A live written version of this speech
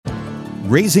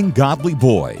Raising Godly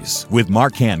Boys with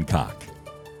Mark Hancock.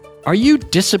 Are you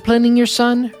disciplining your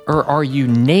son, or are you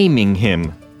naming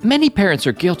him? Many parents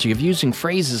are guilty of using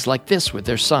phrases like this with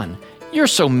their son. "You're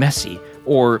so messy,"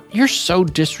 or "You're so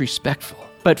disrespectful."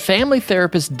 But family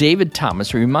therapist David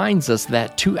Thomas reminds us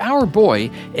that to our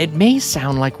boy, it may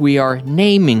sound like we are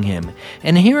naming him,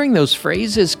 and hearing those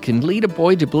phrases can lead a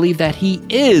boy to believe that he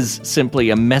is simply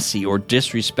a messy or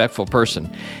disrespectful person.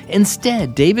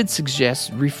 Instead, David suggests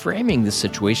reframing the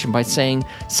situation by saying,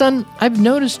 "Son, I've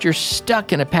noticed you're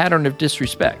stuck in a pattern of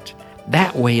disrespect."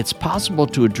 That way, it's possible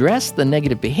to address the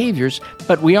negative behaviors,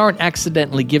 but we aren't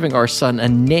accidentally giving our son a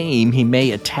name he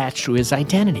may attach to his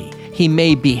identity. He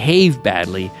may behave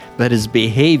badly, but his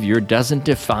behavior doesn't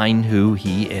define who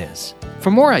he is. For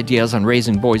more ideas on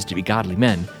raising boys to be godly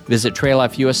men, visit Trail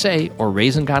Life USA or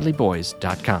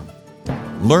RaisingGodlyBoys.com.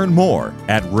 Learn more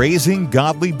at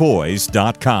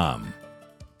RaisingGodlyBoys.com.